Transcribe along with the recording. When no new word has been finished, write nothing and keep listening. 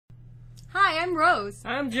Hi, I'm Rose.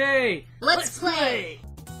 I'm Jay. Let's play.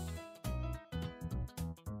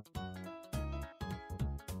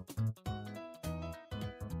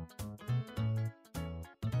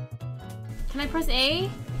 Can I press A?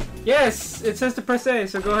 Yes, it says to press A,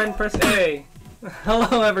 so go ahead and press A.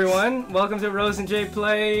 Hello everyone, welcome to Rose and Jay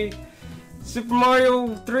Play Super Mario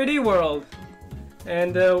 3D World.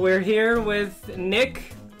 And we're here with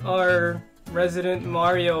Nick, our resident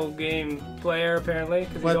Mario game player apparently,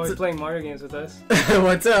 because he's always playing Mario games with us.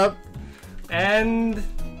 What's up? And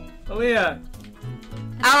Aliya.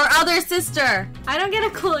 Our other sister. I don't get a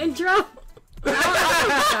cool intro.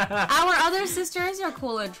 Our other sister is our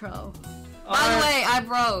cool intro. By the way, I'm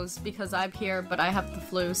Rose because I'm here, but I have the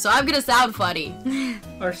flu, so I'm gonna sound funny.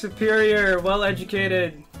 Our superior,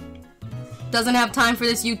 well-educated... Doesn't have time for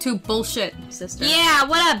this YouTube bullshit, sister. Yeah,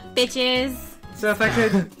 what up, bitches? So if I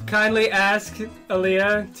could kindly ask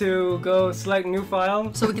Aliya to go select new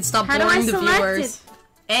file. So we can stop How do boring I the select viewers.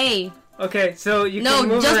 it? A. Okay, so you No, can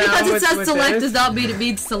move just around because it says with select this. does not mean it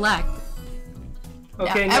means select.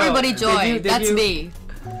 Okay, yeah, no. everybody join. Did That's you... me.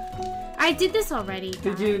 I did this already.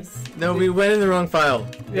 Did you? No, we went in the wrong file.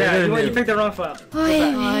 Yeah, you picked the wrong file.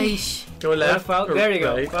 Aish. Go left. File. There you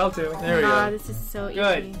go. Right. File 2. There we go. This is so easy.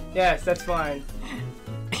 Good. Yes, that's fine.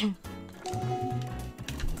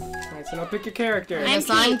 Alright, so now pick your character. Yes,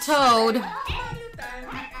 I'm Toad.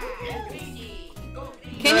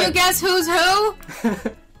 Can you guess who's who?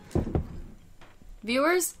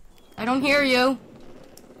 Viewers? I don't hear you.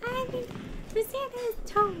 Rosanna's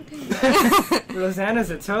Toad. Rosanna's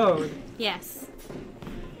a toad. Yes.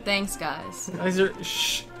 Thanks, guys. Guys are,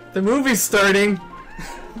 shh. The movie's starting.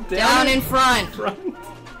 Down in front.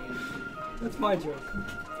 That's my joke.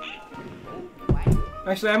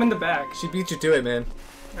 Actually, I'm in the back. She beat you to it, man.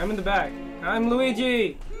 I'm in the back. I'm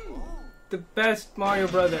Luigi, the best Mario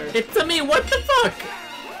brother. It's me. What the fuck?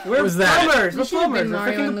 We're was that? plumbers. We're We should have been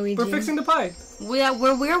plumbers. Mario and Luigi. We're fixing the pipe. We're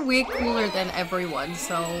way cooler than everyone,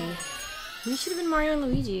 so... We should have been Mario and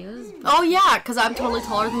Luigi. Oh yeah, because I'm totally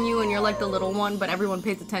taller than you and you're like the little one, but everyone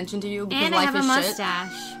pays attention to you because And I life have a is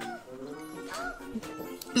mustache.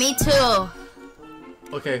 shit. Me too.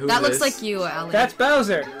 Okay, who's That looks this? like you, Allie. That's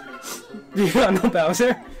Bowser. Do you not know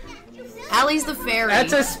Bowser? Allie's the fairy.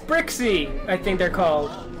 That's a Sprixie, I think they're called.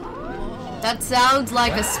 That sounds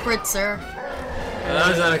like a spritzer. That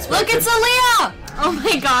was unexpected. Look, it's Aliya! Oh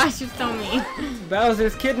my gosh, you're so mean.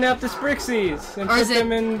 Bowser's kidnapped the Sprixies and Or put is it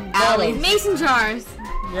them in Allie? bottles. Mason jars.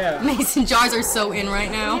 Yeah. Mason jars are so in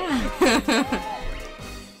right now.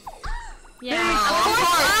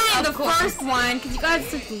 Yeah. Of I'm course. the first one, because you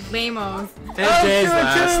guys are such lame-os. And Jay's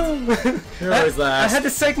last. too. You're always I last. had to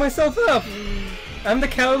psych myself up. I'm the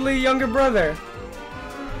cowardly younger brother.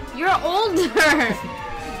 You're older.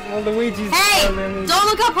 Well, Luigi's Hey! older than me. Don't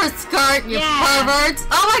look up her skirt, you Yeah. pervert!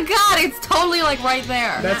 Oh my god, it's totally like right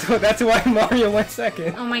there. That's why Mario went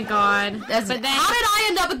second. Oh my god. But then how did I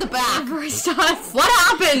end up at the back? first us. What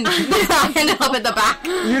happened? I ended up at the back.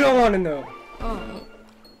 You don't want to know. Oh.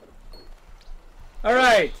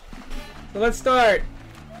 Alright, so let's start.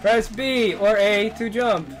 Press B or A to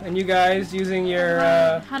jump. And you guys using your,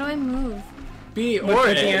 How do I move? B with or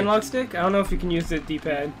the A. analog stick? I don't know if you can use the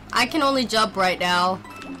D-pad. I can only jump right now.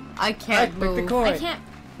 I can't Pick the move. coin. I can't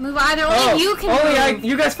move either. Only you can move.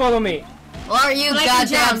 you guys follow me. Are you But I can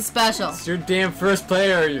goddamn jump. special? It's your damn first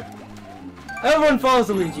player. Everyone follows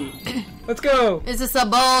Luigi. Let's go. Is this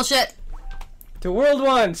some bullshit? To World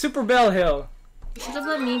 1, Super Bell Hill. You should have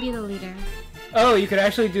let me be the leader. Oh, you could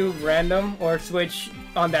actually do random or switch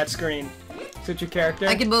on that screen. Switch your character.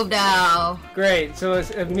 I can move now. Great. So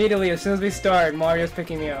immediately, as soon as we start, Mario's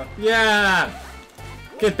picking me up. Yeah.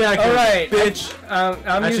 Get back here, Alright. bitch. I'm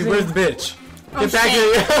Actually, using... where's the bitch? Oh, Get back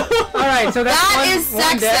shit. here. Alright, so that's That is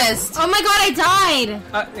one death. sexist. Oh my god,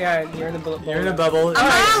 I died. Yeah, you're in the bullet. You're in a bubble. Am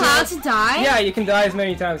Alright, I so- allowed to die? Yeah, you can die as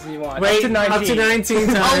many times as you want. Wait, up to 19.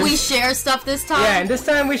 times. Oh, we share stuff this time? Yeah, and this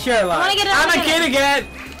time we share a I lot. wanna get it. I'm a kid again.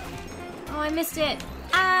 Oh, I missed it.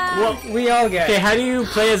 Well, We all get. okay, how do you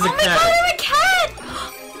play as a Oh my god, cat? I'm a cat!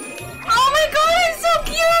 Oh my god, I'm so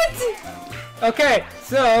cute! Okay,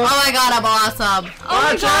 so Oh my god, I'm awesome. Oh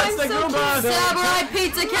my Watch god, out, I'm the so Goombas. cute! Samurai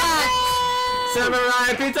Pizza Cat!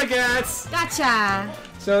 Samurai Pizza Cats.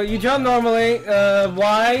 Gotcha! you jump normally.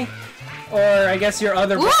 Y, or I guess your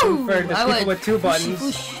other button Woo! for the I people went with two buttons.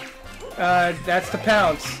 whoosh. That's the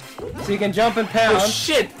pounce. So you can jump and Oh pound.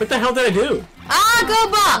 shit! What the hell did I do? Ah,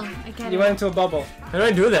 Goomba! I get You it. went into a bubble. How do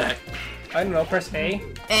I do that? I don't know. Press A.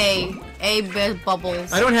 A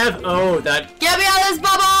bubbles. I don't have. Oh, that. Get me out of this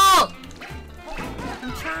bubble!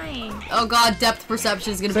 I'm trying. Why? Oh god, depth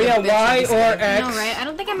perception is gonna So be yeah, a bitch Y in this or game. X. No, right? I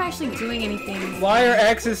don't think I'm actually doing anything. Y or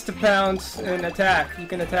X is to pounce and attack. You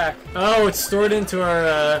can attack. Oh, it's stored into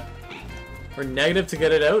our negative to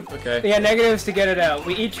get it out? Okay. Yeah, negatives to get it out.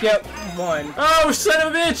 We each get 1. Oh, son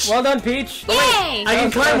of a bitch! Well done, Peach. Yay! I can That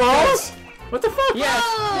was climb good. walls? What the fuck? Yes.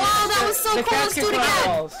 Wow, that was so The cool. Let's cats do it can climb again.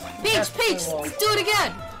 walls. Peach, Cats can Peach, climb walls. let's do it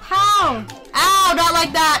again. How? Ow, not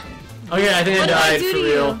like that. Okay, I think What I did I died do for to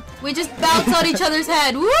real. you? We just bounce on each other's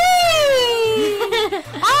head. Whee!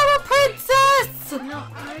 I'm a princess. No,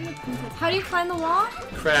 I'm a princess. How do you climb the wall?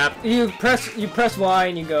 Crap. You press Y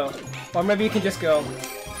and you go. Or maybe you can just go.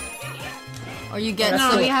 Or you get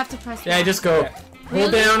That's No, it. you have to press Yeah, Y. just go. Yeah. Hold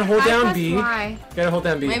Really? down, hold I down pressed B. Y. Gotta hold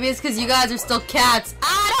down B. Maybe it's because you guys are still cats.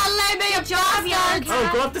 Don't let me up, Young. Oh,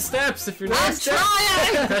 go up the steps if you're not. I'm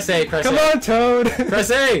trying. Press A, press Come A. on, Toad.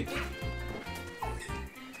 Press A!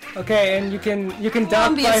 Okay, and you can duck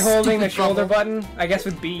Don't be a by holding the stupid shoulder bubble. button. I guess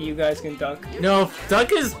with B you guys can duck, No,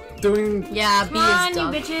 Duck is doing. Yeah, B Come on, is you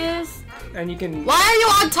dumb. bitches. and you can. Why are you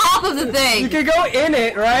on top of the You thing? can go in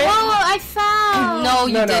it, right? Oh, I fell. No,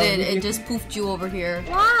 you No, no, didn't. you- It just poofed you over here.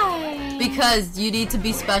 Why? Because you need to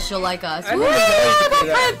be special like us. I Woo, never know you could do the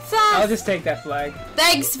that. princess! I'll just take that flag.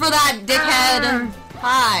 Thanks for that, dickhead.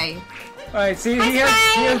 Hi. All right, see, he Hi,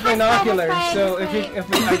 has Spray. binoculars. Hi, So Spray. if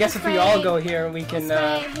we, I guess if we all go here, we His can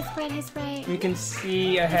sprite, his sprite.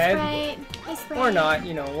 see ahead His sprite. or not.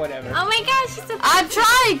 You know, whatever. Oh my gosh, she's so I'm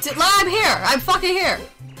trying to. I'm here. I'm fucking here.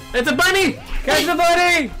 It's a bunny! Catch the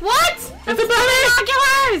bunny! What? It's a bunny!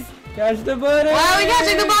 binoculars! Catch the bunny! Why are we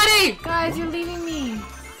catching the bunny? Guys, you're leaving me.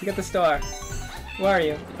 You get the star. Where are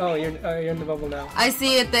you? Oh, you're in the bubble now. I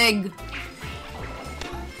see a thing.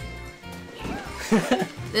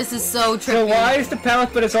 This is so trippy. So Y is to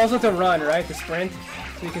pounce, but it's also to run, right? To sprint.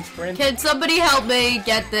 So you can sprint. Can somebody help me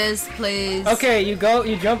get this, please? Okay, you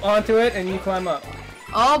jump onto it, and you climb up.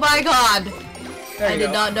 Oh my god. There I you did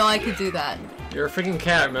go. not know I could do that. You're a freaking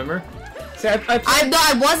cat, remember? See,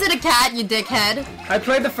 I wasn't a cat, you dickhead. I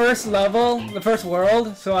played the first level, the first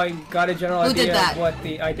world, so I got a general Who idea did that? of what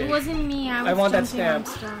I It did. wasn't me. I was want that jumping on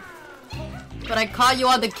stamp. stuff. But I caught you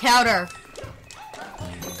on the counter.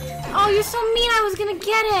 Oh, you're so mean. I was gonna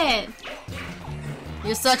get it.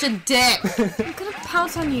 You're such a dick. I'm gonna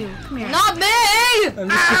pounce on you. Come here. Not me! I'm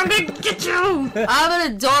just- I'm gonna get you. I'm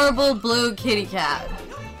an adorable blue kitty cat.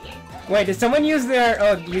 Wait, did someone use their?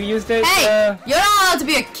 Oh, you used it. Hey! You're not allowed to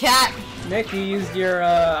be a cat! Nick, you used your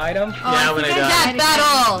item. Oh, Yeah, I when think I died. Cat again.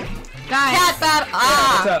 battle! Guys, Cat battle! Yeah,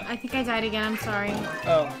 what's Ah! up? I think I died again. I'm sorry.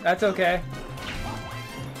 Oh, that's okay.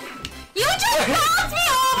 You just bounced me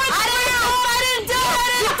over! I didn't do it!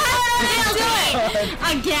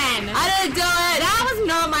 Again. I didn't do it! That was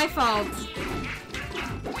not my fault.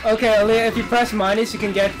 Okay, Aliya, if you press minus, you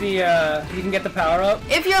can get the power up.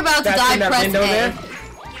 If you're about to That's die, in that press window A. there.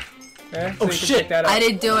 There, so Oh, you can shit. pick that up. I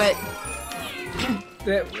didn't do it.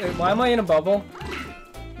 Why am I in a bubble?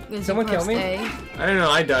 Because Someone you kill me? pressed I don't know,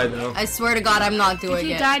 I died though. A. I swear to God, I'm not If doing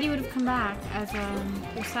you it. died, you would have come back as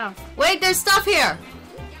yourself. Wait, there's stuff here!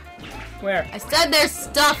 Where? I said there's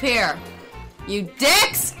stuff here! You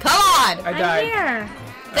dicks! Come on! I I'm died. here.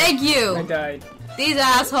 Thank I you! died. These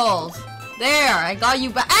assholes! There, I got you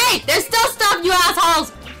back. Hey! There's still stuff, you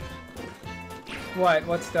assholes! What?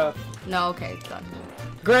 What stuff? No, okay, it's done.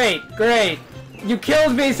 Great, great. You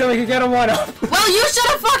killed me so we could get a one up. Well, you should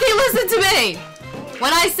have fucking listened to me!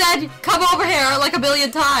 When I said, come over here like a billion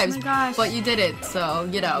times. Oh my gosh. But you didn't, so,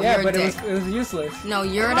 you know, Yeah, you're but a it dick. was useless. No,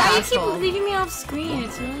 you're an Why do you keep asshole. leaving me off screen?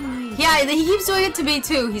 It's really annoying. Yeah, he keeps doing it to me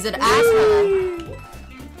too. He's an asshole.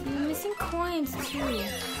 I'm missing coins too.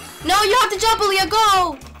 No, you have to jump, Aliya,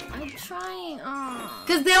 go! I'm trying. Oh.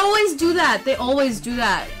 Because they always do that. They always do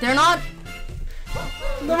that. They're not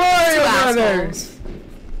The Mario two Brothers.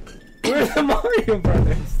 We're the Mario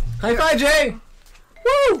Brothers. High five, Jay!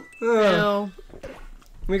 Woo! No.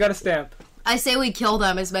 We got a stamp. I say we kill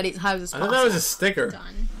them as many times as I possible. thought that was a sticker.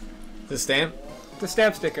 Done. The stamp? The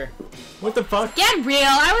stamp sticker. What the fuck? Get real.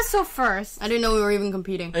 I was so first. I didn't know we were even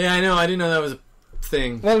competing. Yeah, I know, I didn't know that was a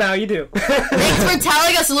thing. Well, now you do. Thanks for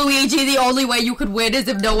telling us, Luigi, the only way you could win is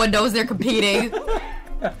if no one knows they're competing.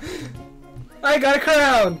 I got a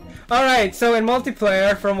crown. All right. So in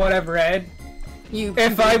multiplayer, from what I've read, You.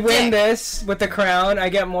 if I win dick. this with the crown, I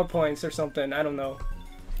get more points or something. I don't know.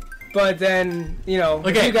 But then, you know, if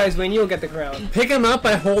Okay. you guys win, you'll get the crown. Pick him up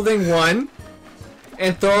by holding one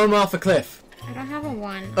and throw him off a cliff. I don't have a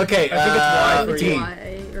one. Okay, I think it's Y for T. you.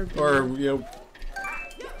 Y or B. Or, you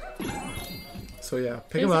know. So yeah,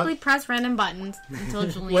 pick him up. Basically, press random buttons until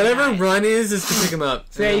Julian Whatever dies. run is to pick him up.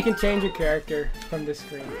 So yeah, you can change your character from this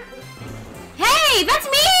screen. Hey, that's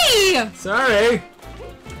me! Sorry!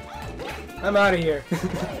 I'm out of here.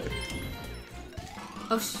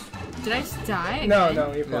 Oh, did I just die? No, again?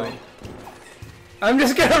 no, you're No. fine. I'm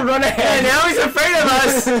just gonna run Hey, ahead. now he's afraid of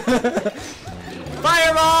us!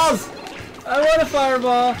 Fireballs! I want a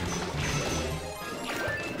fireball.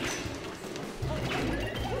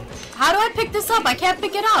 How do I pick this up? I can't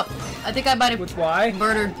pick it up. I think I might have Which why?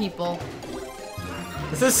 murdered people.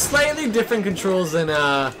 This is slightly different controls than,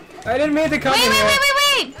 I didn't mean to come in here.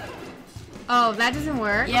 Wait! Oh, that doesn't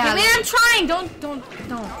work. Yeah, Okay, wait, that- I'm trying.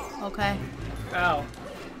 Don't. Okay. Ow.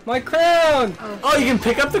 My crown! Oh, you can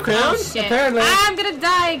pick up the crown? Oh, shit. Apparently. I'm gonna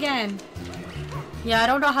die again. Yeah, I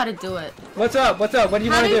don't know how to do it. What's up? What's up? What do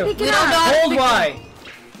you How want do to you do? pick We it don't up? know how to Hold pick Y.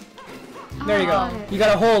 There you go. Oh. You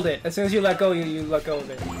gotta hold it. As soon as you let go, you let go of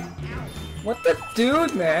it. What the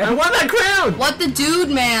dude, I man? want that crown! What the dude,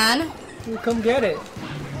 man? You come get it.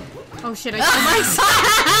 Oh shit! Peach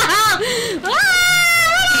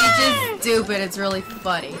is stupid. It's really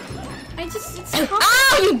funny. It's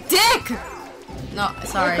Ow, you dick! No,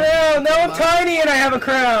 sorry. Crown! Now I'm tiny and I have a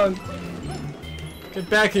crown! Get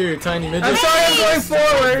back here, you tiny midget. I'm sorry I'm going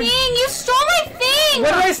forward! thing. You stole my thing.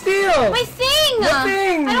 What did I steal? My thing. What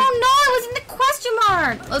thing? I don't know. It was in the question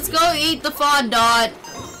mark. Let's go eat the fondant.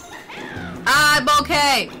 I'm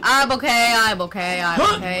okay. I'm okay. I'm okay. I'm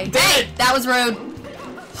Huh? okay. Damn Hey, it. that was rude.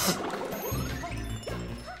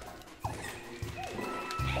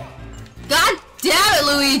 God damn it,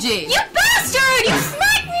 Luigi! You bastard! You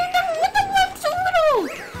smacked me in the what the fuck? So little.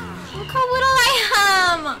 Look how little I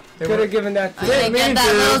am. They Could were- have given that to I'm me. gonna me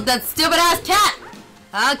get too. that stupid ass cat.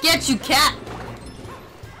 I'll get you, cat.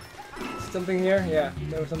 Something here? Yeah,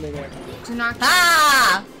 there was something there. Do not.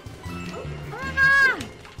 Ah!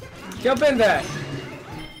 Jump in that!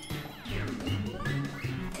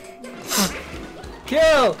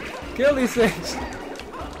 Kill! Kill these things!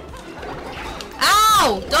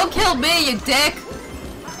 Ow! Don't kill me, you dick!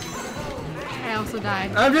 I also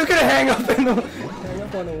died. I'm just gonna hang up in the hang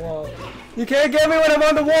up on the wall. You can't get me when I'm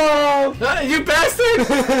on the wall! Ah, you bastard!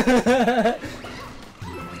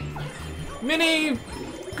 Mini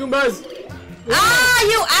Goombas! Ah,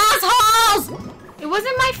 you assholes! It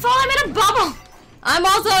wasn't my fault. I'm in a bubble. I'm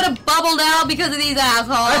also in a bubble now because of these I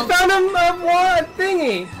assholes. found a wall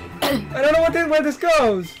thingy! I don't know where this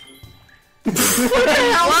goes! What the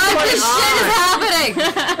shit is happening?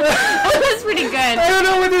 That was pretty good. I don't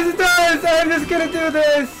know what this does! I'm just gonna do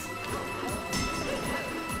this!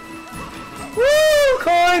 Woo!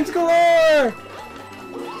 Coins galore!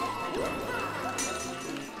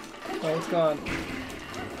 Oh, it's gone.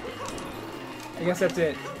 I guess that's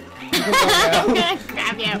it. You can go I'm now. gonna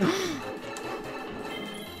grab you.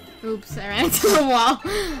 Oops, I ran into the wall.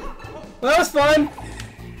 Well, that was fun!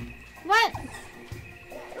 What?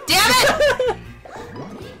 Damn it!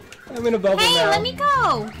 I'm in a bubble Hey, now. let me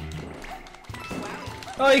go.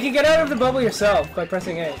 Oh, you can get out of the bubble yourself by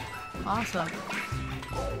pressing A. Awesome.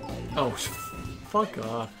 Oh, fuck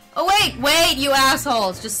off. Oh wait, you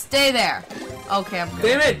assholes! Just stay there. Okay, I'm good.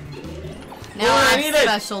 Damn it! Now Oh, I I'm need it.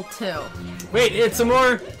 special too. Wait, it's some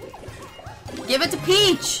more. Give it to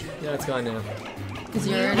Peach, Yeah, it's gone now. cause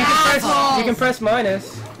you're an You asshole. can press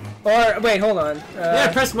minus. Or, wait, hold on.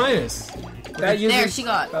 Yeah, press minus. that uses, There, she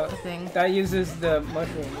got oh, the thing. That uses the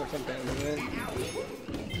mushroom or something, doesn't it?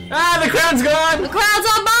 Ah, the crown's The gone! crown's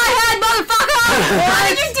on my head, motherfucker! How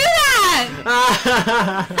did you do that?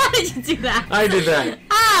 Ah, How did you do that? I did that.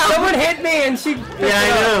 Ow! Someone hit me and she... Yeah, I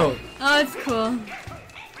know. Oh, it's cool.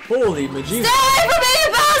 Holy majig. Stay away from me, you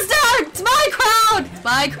bastard! It's my crown! It's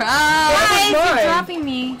my crown! That Why was is it mine. dropping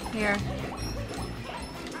me? Here.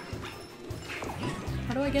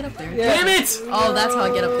 How do I get up there? Yeah. Damn it! Oh, that's how I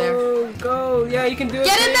get up there. Go, go. Yeah, you can do it.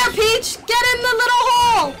 Get in there, Peach! Get in the little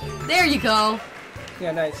hole! There you go.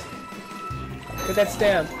 Yeah, nice. Get that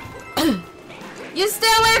stamp. You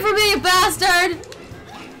stay away from me, you bastard!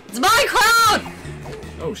 It's my crown!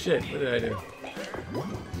 Oh shit, what did I do?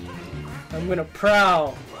 I'm gonna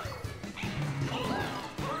prowl.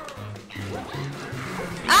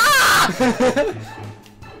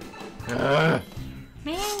 Ah!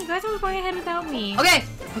 Man, you guys were going ahead without me. Okay,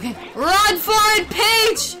 okay. Run for it,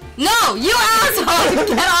 Peach! No, you asshole!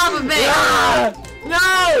 Get off of me! Ah!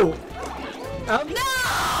 No! Um, No!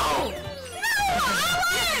 No!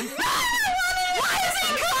 Alan! Why is he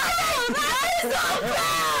coming? That is so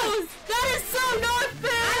close! That is so not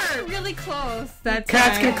fair! Really close. That's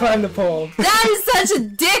Cats why. can climb the pole. That is such a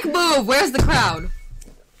dick move! Where's the crowd?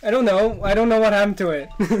 I don't know. I don't know what happened to it.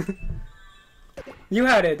 You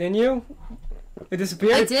had it, didn't you? It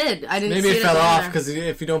disappeared? I did. I didn't Maybe see it fell at the off end. because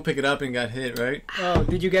if you don't pick it up and got hit, right? Oh,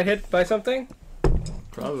 did you get hit by something?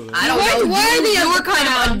 Probably. I don't weren't know. worthy You of were the kind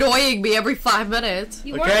crown. of annoying me every 5 minutes.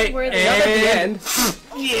 You Okay, weren't worthy. Not at the and end.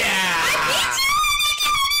 yeah!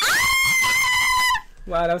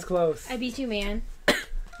 Wow, that was close. I beat you, man.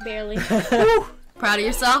 Barely. Proud of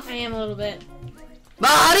yourself? I am a little bit.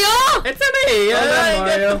 Mario! It's a me! Well done, I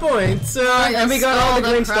get Mario. the points. And we got all the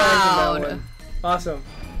Stole green the stars in crowd. that one. Awesome.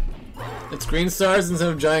 It's green stars instead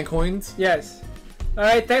of giant coins. Yes.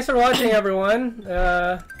 Alright, thanks for watching, everyone.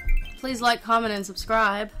 Please like, comment, and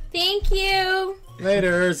subscribe. Thank you.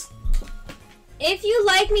 Laters. If you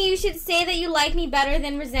like me, you should say that you like me better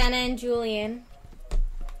than Rosanna and Julian.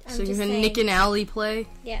 I'm So you just can saying. Nick and Ally play.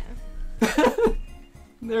 Yeah.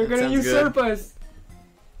 They're gonna sounds usurp us.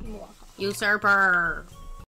 Usurper.